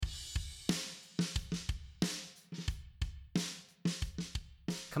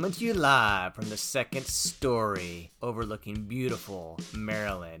Coming to you live from the second story overlooking beautiful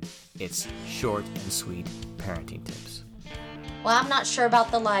Maryland. It's short and sweet parenting tips. Well, I'm not sure about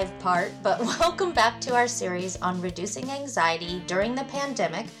the live part, but welcome back to our series on reducing anxiety during the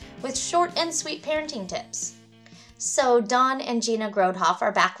pandemic with short and sweet parenting tips. So Don and Gina Grodhoff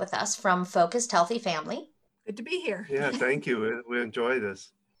are back with us from Focused Healthy Family. Good to be here. Yeah, thank you. We enjoy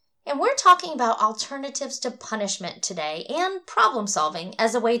this. And we're talking about alternatives to punishment today and problem solving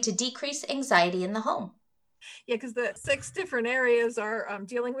as a way to decrease anxiety in the home. Yeah, because the 6 different areas are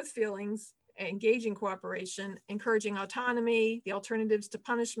dealing with feelings, engaging cooperation, encouraging autonomy, the alternatives to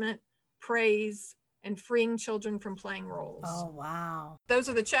punishment, praise, and freeing children from playing roles. Oh, wow. Those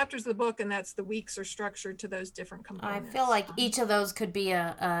are the chapters of the book, and that's the weeks are structured to those different components. I feel like each of those could be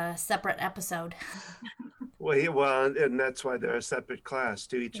a separate episode. Well, and that's why they're a separate class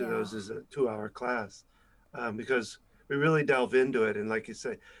too. Each of those is a 2-hour class because we really delve into it. And like you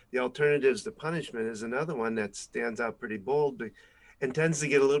say, the alternatives to punishment is another one that stands out pretty bold and tends to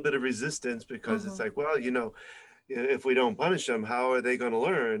get a little bit of resistance because it's like, well, if we don't punish them, how are they going to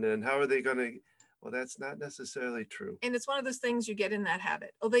learn? And how are they going to... Well, that's not necessarily true. And it's one of those things you get in that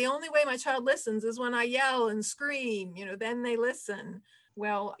habit. Oh, the only way my child listens is when I yell and scream, then they listen.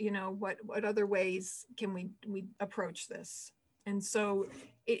 Well, what other ways can we approach this? And so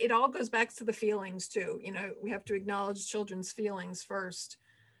it all goes back to the feelings too. We have to acknowledge children's feelings first.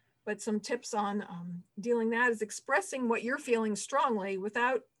 But some tips on dealing that is expressing what you're feeling strongly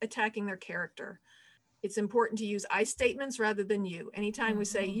without attacking their character. It's important to use I statements rather than you. Anytime we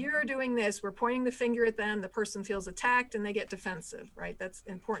say, you're doing this, we're pointing the finger at them, the person feels attacked and they get defensive, right? That's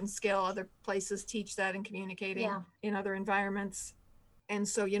an important skill. Other places teach that in communicating in other environments. And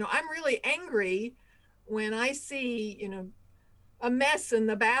so, I'm really angry when I see, a mess in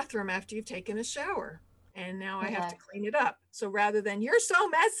the bathroom after you've taken a shower. And now I have to clean it up. So rather than, you're so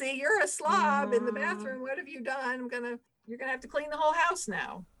messy, you're a slob in the bathroom, what have you done? You're gonna have to clean the whole house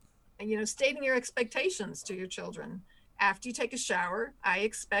now. And, stating your expectations to your children. After you take a shower, I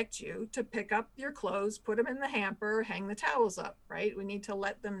expect you to pick up your clothes, put them in the hamper, hang the towels up, right? We need to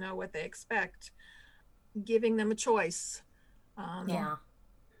let them know what they expect. Giving them a choice.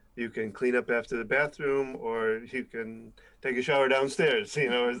 You can clean up after the bathroom or you can take a shower downstairs,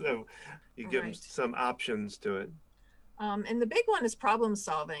 you give them some options to it. And the big one is problem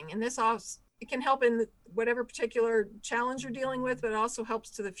solving. And this also, it can help in whatever particular challenge you're dealing with, but it also helps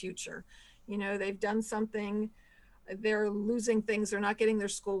to the future. They've done something, they're losing things, they're not getting their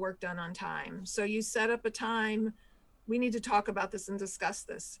schoolwork done on time. So you set up a time, we need to talk about this and discuss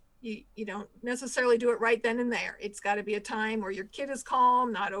this. You don't necessarily do it right then and there. It's got to be a time where your kid is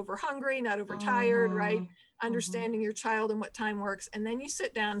calm, not over hungry, not overtired, right? Understanding your child and what time works. And then you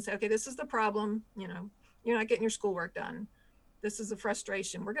sit down and say, okay, this is the problem. You're not getting your schoolwork done. This is a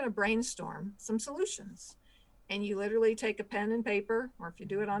frustration. We're going to brainstorm some solutions. And you literally take a pen and paper, or if you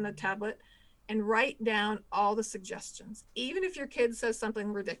do it on a tablet, and write down all the suggestions. Even if your kid says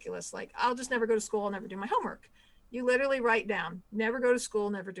something ridiculous, like, I'll just never go to school, I'll never do my homework. You literally write down, never go to school,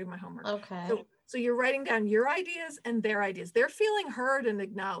 never do my homework. Okay. So you're writing down your ideas and their ideas. They're feeling heard and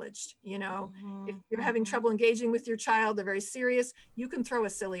acknowledged. If you're having trouble engaging with your child, they're very serious, you can throw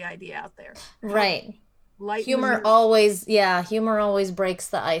a silly idea out there. Right. Humor always breaks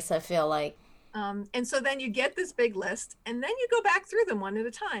the ice, I feel like. And so then you get this big list and then you go back through them one at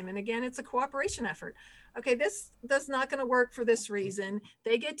a time. And again, it's a cooperation effort. Okay, this is not going to work for this reason.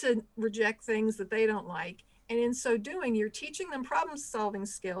 They get to reject things that they don't like. And in so doing, you're teaching them problem solving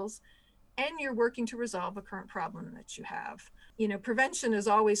skills and you're working to resolve a current problem that you have. Prevention is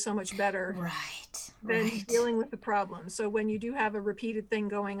always so much better than dealing with the problem. So when you do have a repeated thing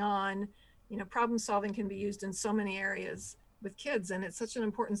going on, problem solving can be used in so many areas with kids. And it's such an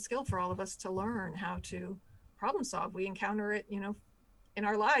important skill for all of us to learn how to problem solve. We encounter it, in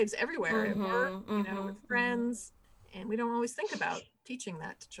our lives everywhere, at work, with friends, and we don't always think about teaching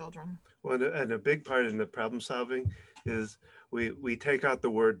that to children. Well, and a big part in the problem solving is we take out the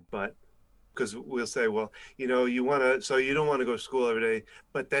word but, because we'll say, well, you don't want to go to school every day,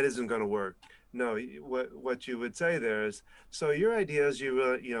 but that isn't going to work. No, what you would say there is, so your idea is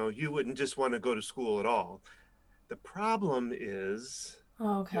you wouldn't just want to go to school at all. The problem is,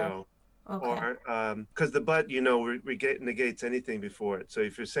 or because the but negates anything before it. So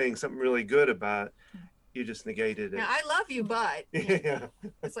if you're saying something really good about, you just negated it. Yeah, I love you, but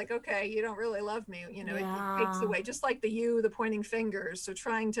it's like, okay, you don't really love me. It takes away, just like the pointing fingers. So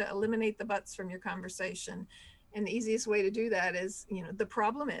trying to eliminate the buts from your conversation. And the easiest way to do that is, the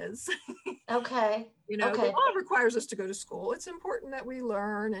problem is, the law requires us to go to school. It's important that we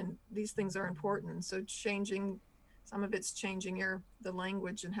learn, and these things are important. So changing Some of it's changing the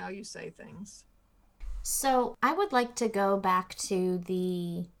language and how you say things. So I would like to go back to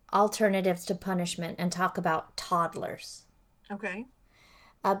the alternatives to punishment and talk about toddlers. Okay.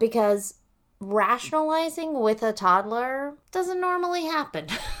 Because rationalizing with a toddler doesn't normally happen.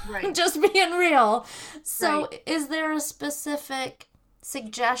 Right. Just being real. So Right. is there a specific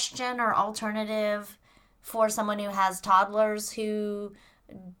suggestion or alternative for someone who has toddlers who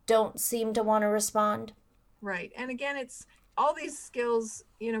don't seem to want to respond? Right. And again, it's all these skills,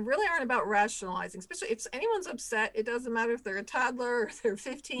 really aren't about rationalizing, especially if anyone's upset. It doesn't matter if they're a toddler or if they're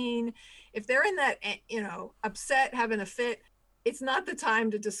 15. If they're in that, upset, having a fit, it's not the time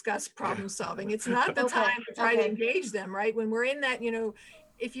to discuss problem solving. It's not the time to try to engage them, right? When we're in that,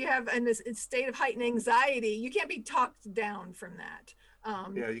 if you have in this state of heightened anxiety, you can't be talked down from that.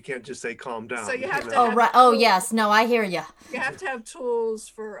 You can't just say calm down. So you have to. Oh, right. Oh, yes. No, I hear you. You have to have tools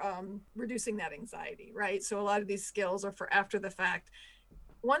for reducing that anxiety, right? So a lot of these skills are for after the fact.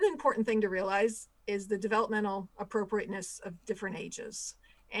 One important thing to realize is the developmental appropriateness of different ages.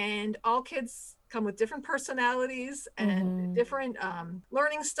 And all kids come with different personalities and different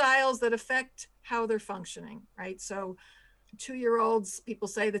learning styles that affect how they're functioning, right? So 2-year-olds, people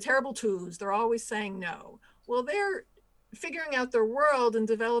say the terrible twos, they're always saying no. Well, they're figuring out their world and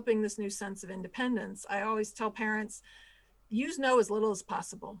developing this new sense of independence. I always tell parents, use no as little as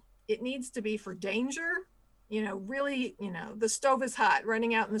possible. It needs to be for danger, really, the stove is hot,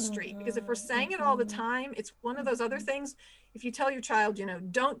 running out in the street. Because if we're saying it all the time, it's one of those other things. If you tell your child,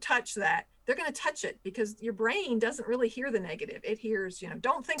 don't touch that, they're going to touch it because your brain doesn't really hear the negative. It hears,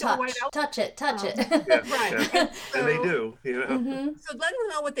 don't think of a white elephant. Touch it. Right. Yeah. And they do, So letting them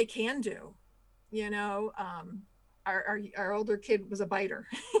know what they can do, our older kid was a biter.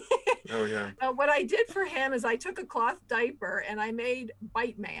 Oh yeah. What I did for him is I took a cloth diaper and I made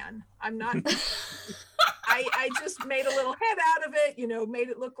Bite Man. I'm not. I just made a little head out of it. Made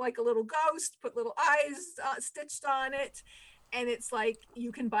it look like a little ghost. Put little eyes stitched on it, and it's like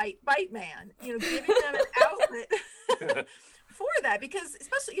you can Bite Man. Giving them an outlet. For that, because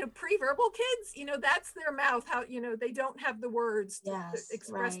especially pre-verbal kids, that's their mouth. How they don't have the words to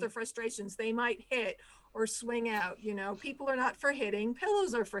express their frustrations. They might hit or swing out. People are not for hitting,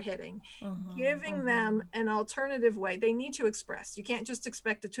 pillows are for hitting. Giving them an alternative way they need to express. You can't just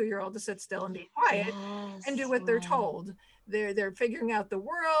expect a 2-year-old to sit still and be quiet and do what they're told. They're figuring out the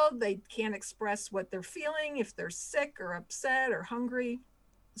world. They can't express what they're feeling if they're sick or upset or hungry.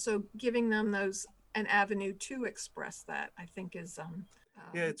 So giving them an avenue to express that, I think is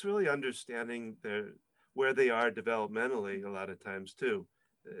it's really understanding where they are developmentally a lot of times too.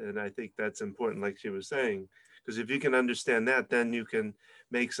 And I think that's important, like she was saying, because if you can understand that, then you can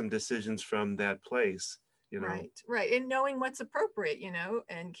make some decisions from that place, Right. And knowing what's appropriate,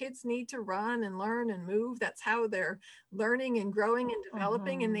 and kids need to run and learn and move. That's how they're learning and growing and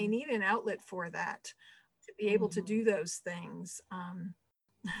developing. And they need an outlet for that to be able to do those things.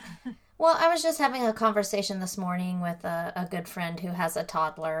 Well, I was just having a conversation this morning with a good friend who has a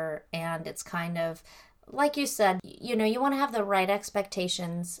toddler, and it's kind of, like you said, you want to have the right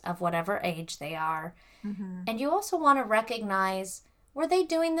expectations of whatever age they are. And you also want to recognize, were they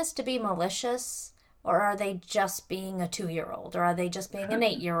doing this to be malicious? Or are they just being a 2-year-old? Or are they just being an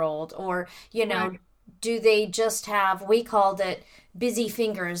 8-year-old? Or, do they just have, we called it busy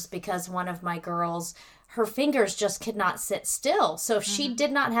fingers because one of my girls, her fingers just could not sit still. So if she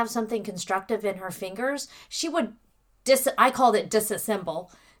did not have something constructive in her fingers, she would, I called it disassemble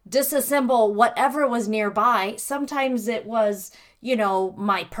whatever was nearby. Sometimes it was,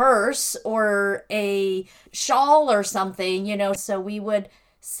 my purse or a shawl or something, so we would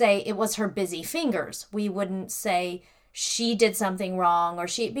say it was her busy fingers. We wouldn't say she did something wrong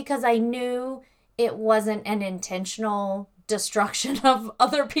because I knew it wasn't an intentional destruction of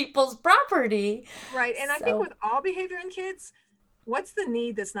other people's property. Right. And I think with all behavior in kids, what's the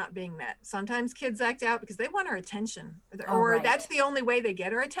need that's not being met? Sometimes kids act out because they want our attention, or that's the only way they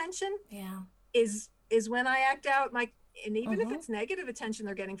get our attention. Yeah. Is when I act out, and even if it's negative attention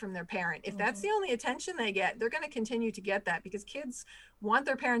they're getting from their parent, if that's the only attention they get, they're going to continue to get that because kids want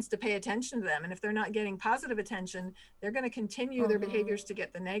their parents to pay attention to them. And if they're not getting positive attention, they're going to continue their behaviors to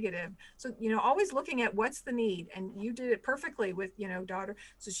get the negative. So, always looking at what's the need. And you did it perfectly with, daughter.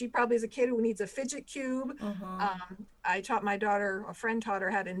 So she probably is a kid who needs a fidget cube. I taught my daughter, a friend taught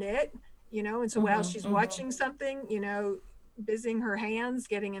her how to knit, and so while she's watching something, busying her hands,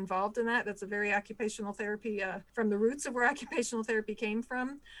 getting involved in that. That's a very occupational therapy, from the roots of where occupational therapy came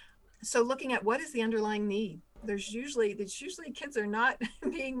from. So looking at what is the underlying need, it's usually kids are not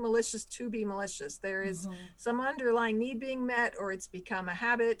being malicious to be malicious. There is some underlying need being met, or it's become a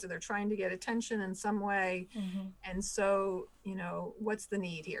habit, or they're trying to get attention in some way. And so, you know, what's the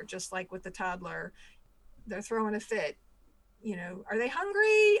need here? Just like with the toddler, they're throwing a fit. You know, are they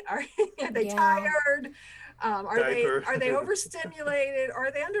hungry? Are they tired? Are they overstimulated?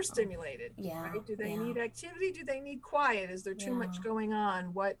 Are they understimulated? Right? Do they need activity? Do they need quiet? Is there too much going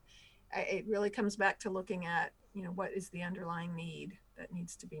on? It really comes back to looking at, you know, what is the underlying need that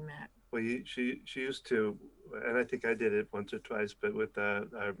needs to be met. Well, she used to, and I think I did it once or twice, but with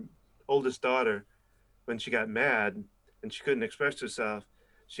our oldest daughter, when she got mad and she couldn't express herself,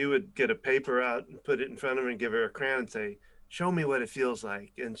 she would get a paper out and put it in front of her and give her a crayon and say, "Show me what it feels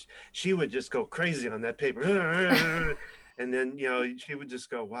like." And she would just go crazy on that paper. And then, you know, she would just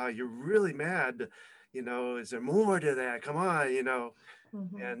go, "Wow, you're really mad. You know, is there more to that? Come on," you know.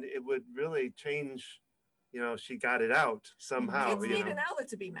 And it would really change, you know, she got it out somehow. Kids need an outlet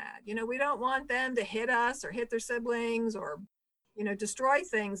to be mad. You know, we don't want them to hit us or hit their siblings or, you know, destroy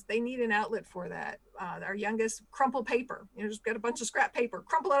things. They need an outlet for that. Our youngest, crumple paper. You know, just get a bunch of scrap paper,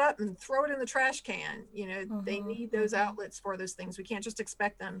 crumple it up and throw it in the trash can. You know, they need those outlets for those things. We can't just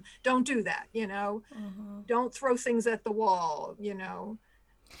expect them. Don't do that, you know. Don't throw things at the wall, you know.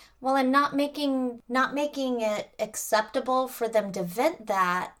 Well, and not making it acceptable for them to vent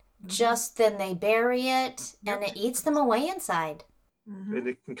that, just then they bury it and it eats them away inside. And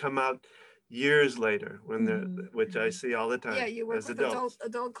it can come out years later when they're, which I see all the time. Yeah, you work as with adults.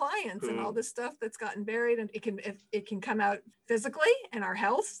 adult clients and all this stuff that's gotten buried, and it can come out physically in our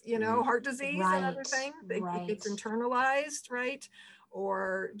health, you know, heart disease and other things. It gets internalized, right?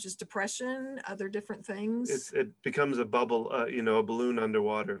 Or just depression, other different things. It becomes a bubble, you know, a balloon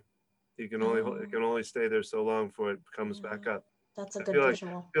underwater. You can only it can only stay there so long before it comes back up. That's a good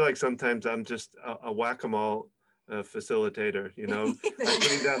visual. I feel like sometimes I'm just a whack-a-mole facilitator, you know. I'm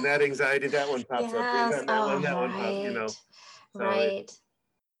putting down that anxiety, that one pops up. Putting down that one pops, you know. So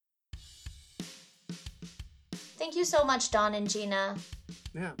Thank you so much, Dawn and Gina.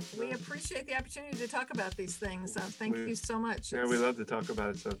 Yeah. We appreciate the opportunity to talk about these things. Thank you so much. Yeah, we love to talk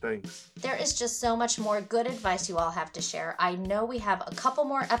about it, so thanks. There is just so much more good advice you all have to share. I know we have a couple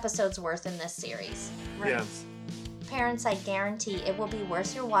more episodes worth in this series. Right. Yeah. Parents, I guarantee it will be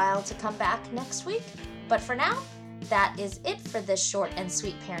worth your while to come back next week. But for now, that is it for this short and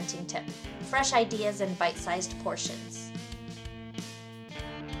sweet parenting tip. Fresh ideas in bite-sized portions.